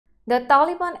The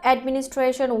Taliban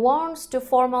administration wants to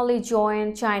formally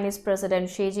join Chinese President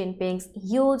Xi Jinping's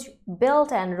huge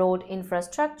Belt and Road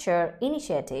Infrastructure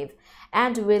initiative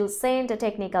and will send a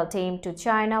technical team to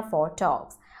China for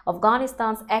talks,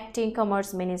 Afghanistan's acting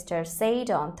commerce minister said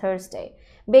on Thursday.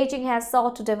 Beijing has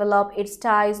sought to develop its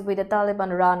ties with the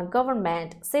Taliban-run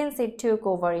government since it took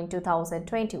over in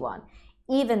 2021,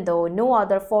 even though no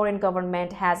other foreign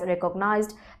government has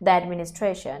recognized the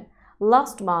administration.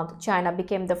 Last month, China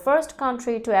became the first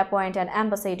country to appoint an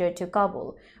ambassador to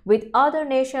Kabul, with other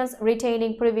nations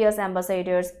retaining previous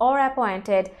ambassadors or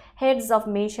appointed heads of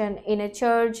mission in a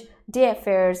charge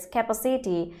d'affaires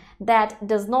capacity that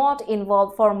does not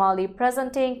involve formally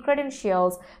presenting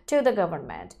credentials to the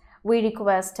government. We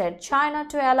requested China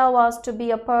to allow us to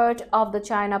be a part of the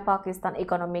China-Pakistan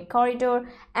Economic Corridor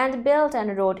and Belt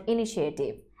and Road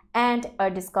Initiative and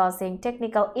are discussing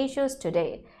technical issues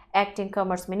today, Acting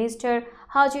Commerce Minister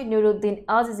Haji Nuruddin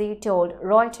Azizi told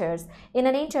Reuters in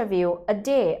an interview a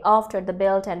day after the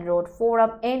Belt and Road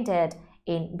Forum ended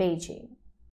in Beijing.